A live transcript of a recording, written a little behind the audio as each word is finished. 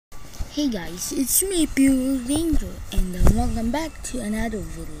Hey guys, it's me Pure Ranger and welcome back to another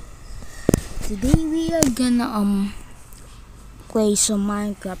video. Today we are gonna play some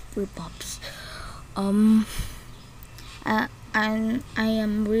Minecraft ripoffs. Um I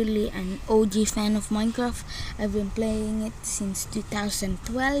am really an OG fan of Minecraft. I've been playing it since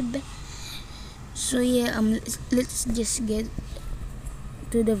 2012. So yeah, let's just get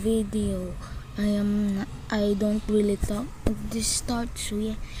to the video. I don't really talk at this start, so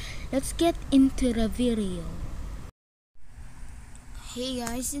yeah, let's get into the video. Hey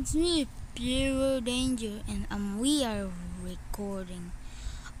guys, it's me, Pyro Danger, and we are recording.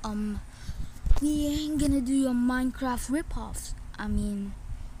 Um, we ain't gonna do a Minecraft ripoff. Um,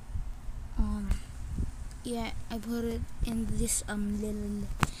 yeah, I put it in this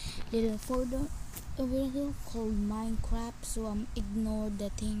little folder over here called Minecraft. So ignore the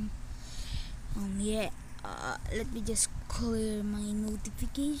thing. Yeah. Let me just clear my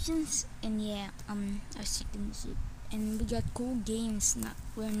notifications, and yeah, as you can see, and we got cool games.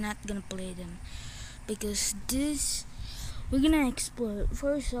 We're not gonna play them because this we're gonna explore.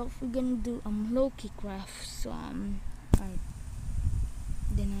 First off, we're gonna do Loki craft. So alright,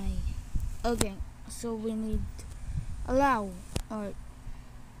 then okay. So we need allow. Alright,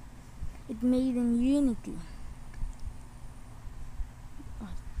 it made in Unity.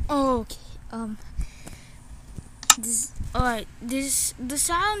 Okay. This alright. This the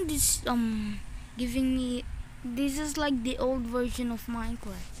sound is giving me. This is like the old version of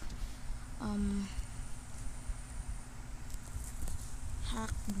Minecraft. Um,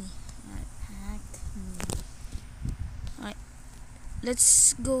 hack me. Alright, hack me. Alright,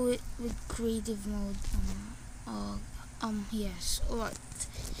 let's go with creative mode. Yes. Alright,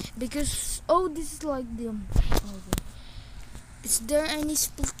 because this is like the okay. Is there any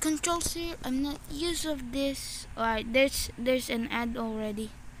split controls here? I'm not used of this. Alright, there's an ad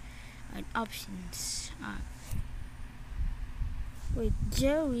already. Alright, options. Wait,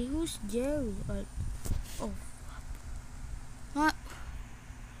 Jerry? Who's Jerry? Alright. Oh, what?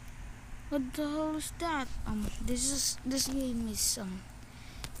 What the hell is that? This game is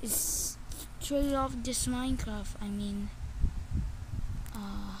straight off just Minecraft.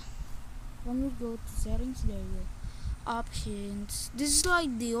 When we go to settings, there you go. Options. This is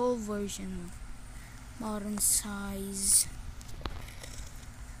like the old version. Modern size.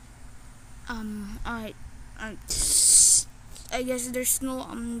 Alright. I guess there's no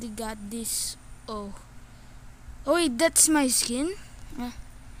they got this. Oh wait, that's my skin.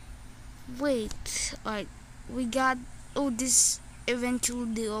 Wait, alright, we got this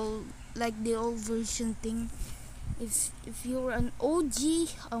eventually the old version thing. If you're an OG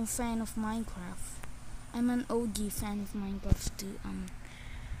fan of Minecraft, I'm an OG fan of Minecraft too.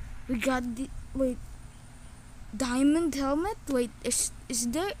 We got the diamond helmet. Wait, is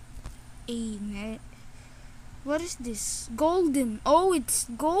there a net? What is this? Golden. Oh, it's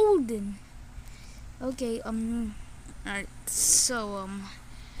golden. Okay. Alright. So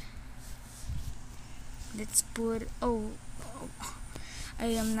let's put. I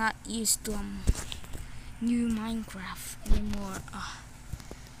am not used to new Minecraft anymore.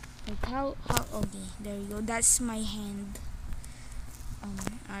 Like how? Okay, there you go. That's my hand.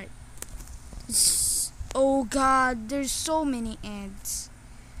 Alright. Oh God, there's so many ants.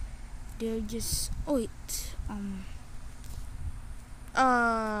 They're just. Oh wait.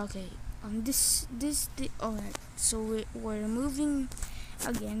 Okay. Alright. So we're moving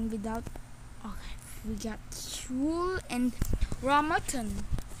again without. Okay. We got fuel and raw mutton.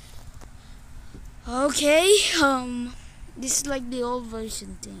 Okay. This is like the old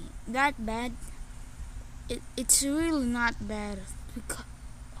version thing. That bad? It's really not bad. We got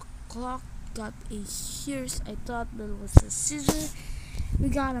a clock. Got a shears. I thought that was a scissor. We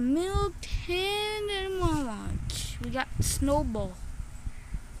got a milk tin and more lunch. We got snowball.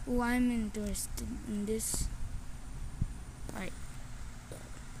 Oh, I'm interested in this.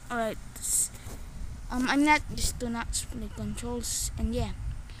 Alright. I'm not just to not split controls, and yeah,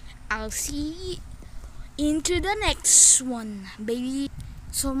 I'll see into the next one, baby.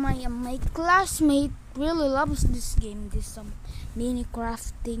 So my classmate really loves this game, this mini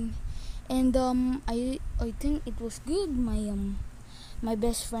crafting, and I think it was good. My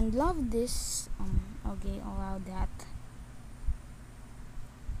best friend loved this. Okay, allow that.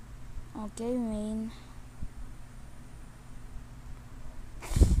 Okay, main.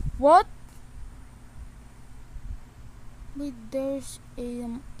 What? Wait, there's a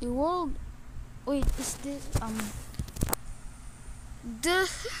world. Wait, is this the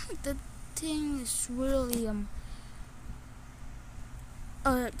the thing is really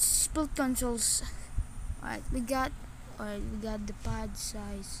split controls. Alright, we got the pad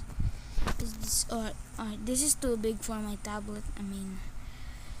size. Is this alright? This is too big for my tablet. I mean,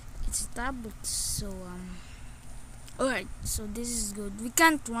 it's a tablet, so alright. So this is good. We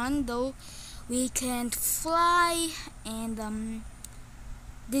can't run though. We can't fly, and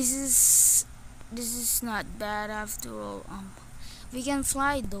this is not bad after all. We can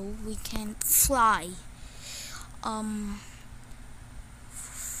fly though. We can't fly.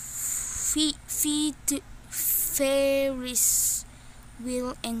 Feet Ferris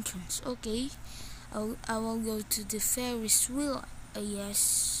wheel entrance. Okay, I will go to the Ferris wheel.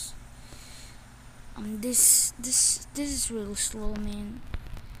 Yes. This is real slow, man.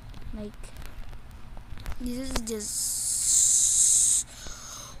 Like, this is just.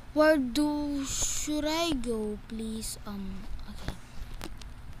 Where should I go, please? Okay.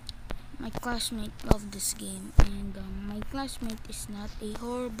 My classmate loved this game, and my classmate is not a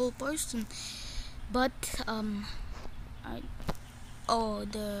horrible person, but oh,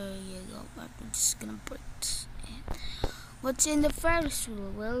 there you go. I'm just gonna put. What's in the Ferris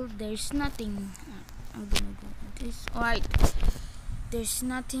wheel? Well, there's nothing. I'm gonna go with this. Alright, there's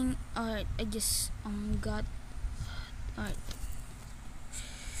nothing. Alright, I just got. Alright,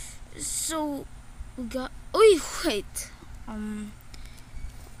 so we got. Oh wait. Alright,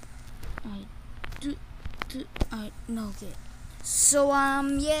 alright, no, okay. So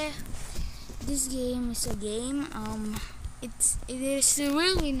yeah, this game is a game. It is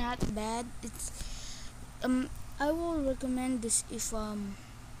really not bad. It's I will recommend this if I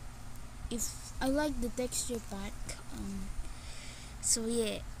like the texture pack. So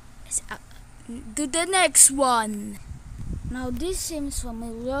yeah, to the next one. Now this seems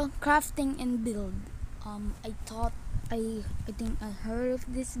familiar. Crafting and build. I think I heard of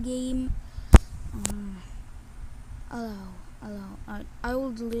this game. Allow. I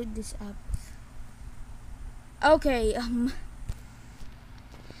will delete this app. Okay.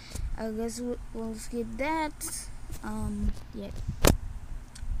 I guess we'll skip that. Yeah.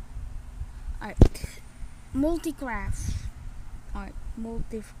 Alright. Multicraft. Alright.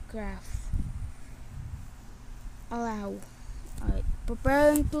 Multicraft. Allow. Alright.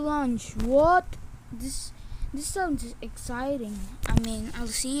 Preparing to launch. What? This sounds exciting. I mean, I'll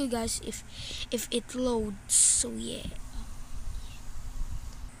see you guys if it loads. So yeah.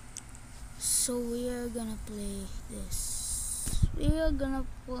 So we are gonna play this. We are gonna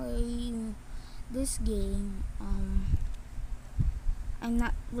play this game. I'm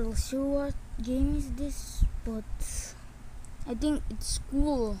not real sure what game is this, but I think it's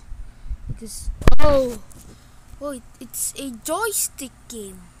cool because it's a joystick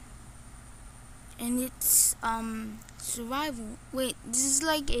game. And it's survival. Wait, this is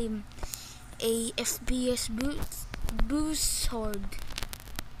like a FPS boost sword.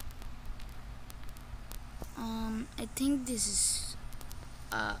 I think this is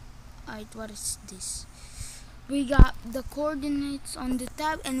alright, what is this? We got the coordinates on the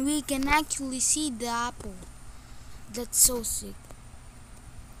tab, and we can actually see the apple. That's so sick.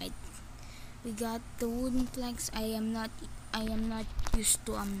 Right. We got the wooden planks. I am not used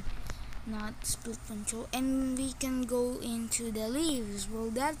to not split control, and we can go into the leaves. Well,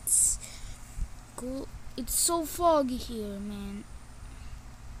 that's cool. It's so foggy here, man.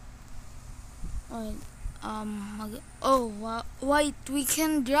 Alright, oh wow, wait, we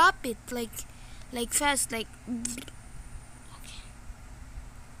can drop it like fast, like okay.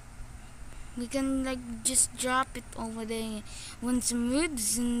 We can like just drop it over there when some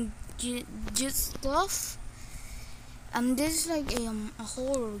woods and just stuff. This is like a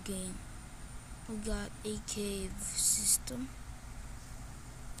horror game. We got a cave system.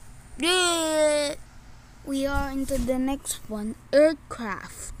 Yeah, we are into the next one.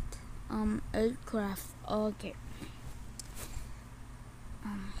 Aircraft. Aircraft. Okay.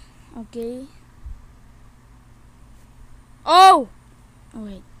 Okay. Oh.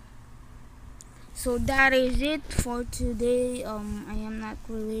 Wait. So that is it for today. I am not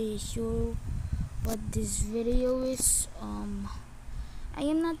really sure what this video is. I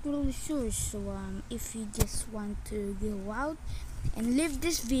am not really sure, so if you just want to go out and leave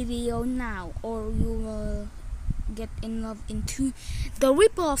this video now, or you will get in love into the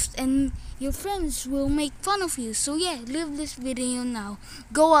ripoffs and your friends will make fun of you. So yeah, leave this video now.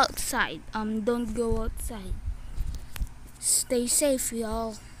 Go outside. Don't go outside. Stay safe,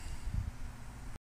 y'all.